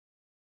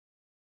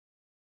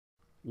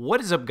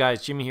What is up,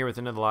 guys? Jimmy here with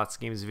another Lots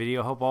of Games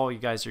video. Hope all you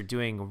guys are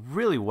doing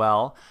really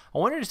well. I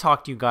wanted to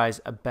talk to you guys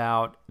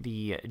about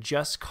the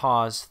Just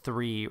Cause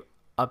 3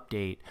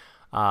 update.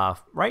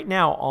 Right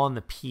now on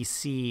the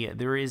PC,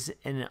 there is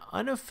an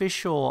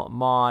unofficial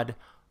mod,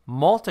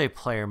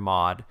 multiplayer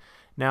mod.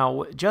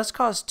 Now, Just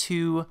Cause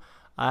 2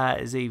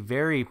 is a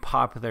very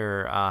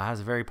popular, has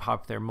a very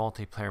popular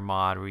multiplayer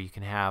mod where you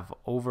can have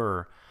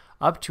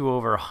up to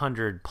over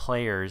 100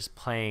 players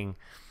playing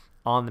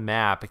on the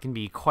map. It can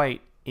be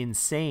quite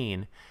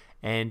insane.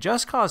 And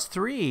Just Cause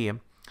 3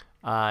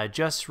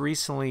 just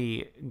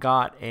recently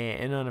got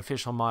an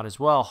unofficial mod as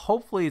well.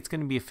 Hopefully it's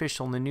going to be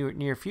official in the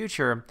near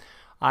future.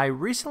 I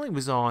recently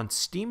was on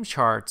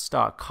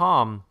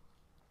steamcharts.com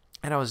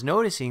and I was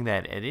noticing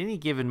that at any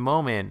given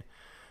moment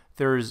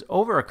there's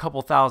over a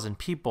couple thousand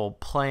people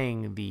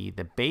playing the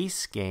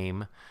base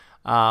game.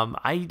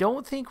 I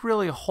don't think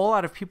really a whole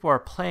lot of people are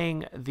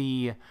playing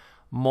the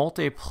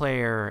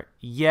multiplayer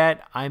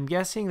yet. I'm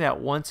guessing that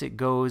once it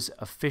goes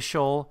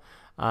official,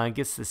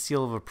 gets the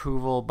seal of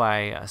approval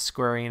by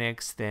Square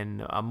Enix,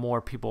 then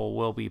more people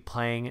will be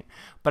playing it.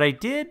 But I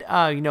did,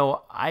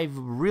 I've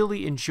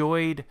really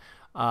enjoyed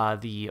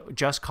the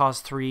Just Cause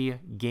 3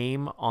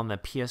 game on the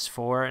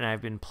PS4, and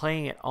I've been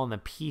playing it on the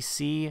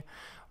PC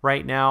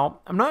right now.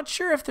 I'm not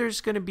sure if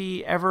there's going to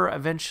be ever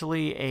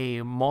eventually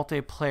a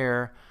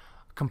multiplayer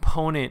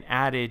component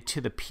added to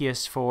the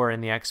PS4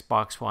 and the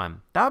Xbox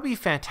One. That would be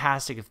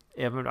fantastic.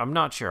 I'm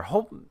not sure.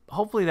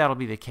 Hopefully that'll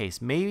be the case.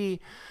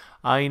 Maybe,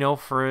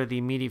 for the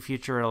immediate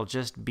future, it'll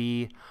just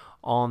be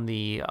on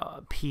the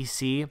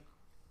PC.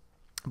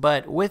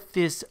 But with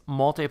this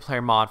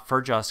multiplayer mod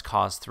for Just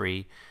Cause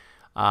 3,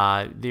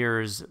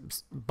 there's a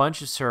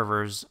bunch of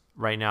servers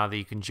right now that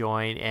you can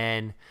join,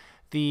 and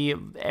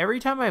every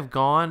time I've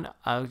gone,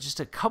 just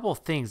a couple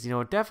things.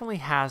 It definitely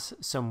has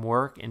some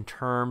work in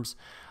terms.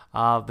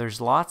 There's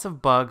lots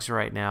of bugs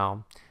right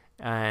now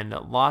and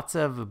lots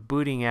of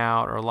booting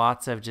out or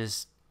lots of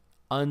just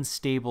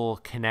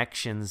unstable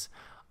connections,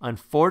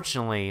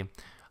 unfortunately.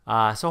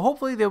 So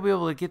hopefully they'll be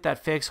able to get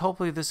that fixed.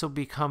 Hopefully this will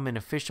become an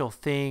official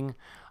thing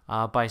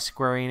by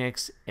Square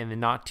Enix in the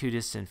not too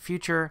distant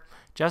future.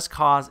 Just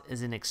Cause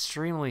is an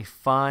extremely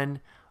fun,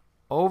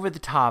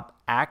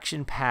 over-the-top,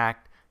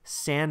 action-packed,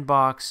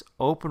 sandbox,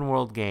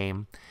 open-world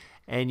game.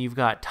 And you've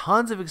got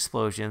tons of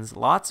explosions,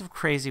 lots of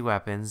crazy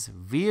weapons,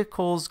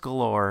 vehicles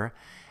galore,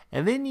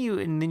 and then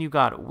you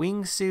got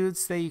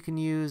wingsuits that you can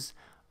use,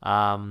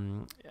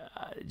 and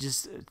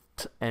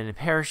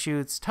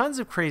parachutes, tons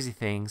of crazy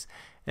things.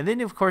 And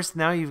then of course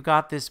now you've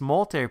got this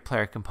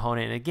multiplayer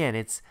component. And again,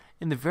 it's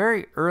in the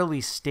very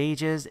early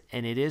stages,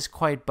 and it is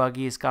quite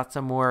buggy. It's got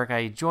some work.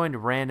 I joined a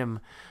random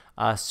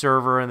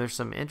server, and there's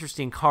some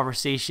interesting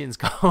conversations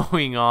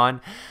going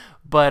on.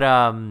 But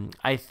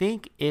I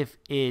think if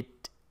it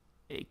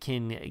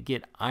can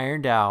get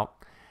ironed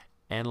out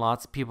and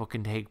lots of people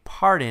can take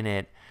part in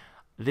it,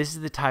 this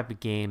is the type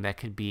of game that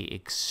could be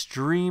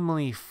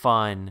extremely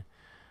fun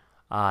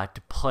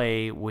to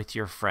play with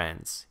your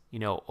friends.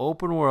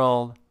 Open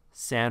world,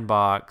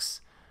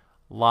 sandbox,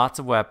 lots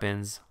of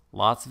weapons,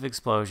 lots of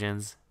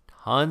explosions,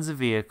 tons of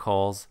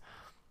vehicles,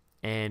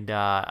 and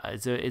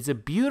it's a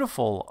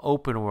beautiful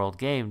open world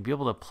game. To be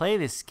able to play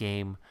this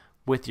game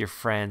with your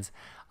friends.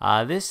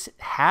 This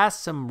has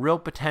some real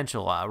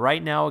potential.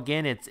 Right now,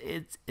 again,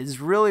 it's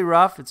really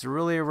rough. It's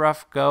really a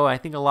rough go. I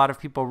think a lot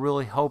of people are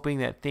really hoping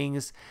that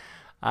things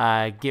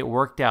get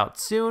worked out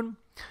soon.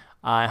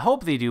 I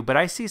hope they do, but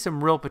I see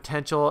some real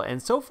potential.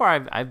 And so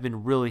far, I've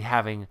been really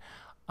having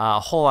a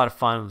whole lot of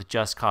fun with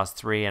Just Cause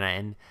 3.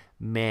 And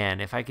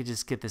man, if I could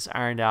just get this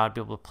ironed out,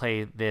 be able to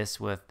play this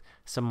with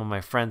some of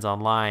my friends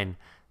online,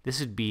 this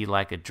would be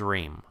like a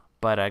dream.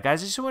 But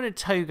guys, I just wanted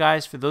to tell you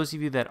guys, for those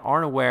of you that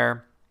aren't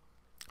aware,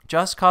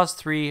 Just Cause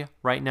 3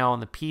 right now on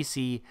the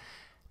PC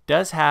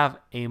does have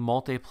a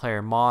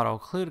multiplayer mod. I'll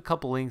include a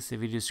couple links in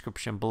the video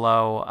description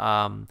below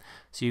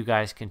so you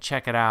guys can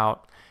check it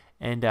out.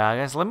 And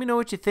guys, let me know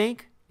what you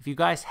think. If you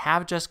guys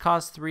have Just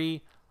Cause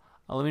 3,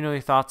 let me know your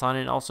thoughts on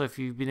it. Also, if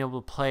you've been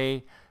able to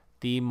play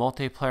the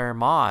multiplayer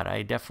mod,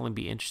 I'd definitely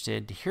be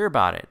interested to hear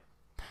about it.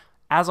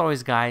 As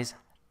always, guys,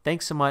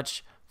 thanks so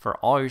much for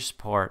all your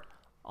support.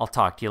 I'll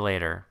talk to you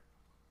later.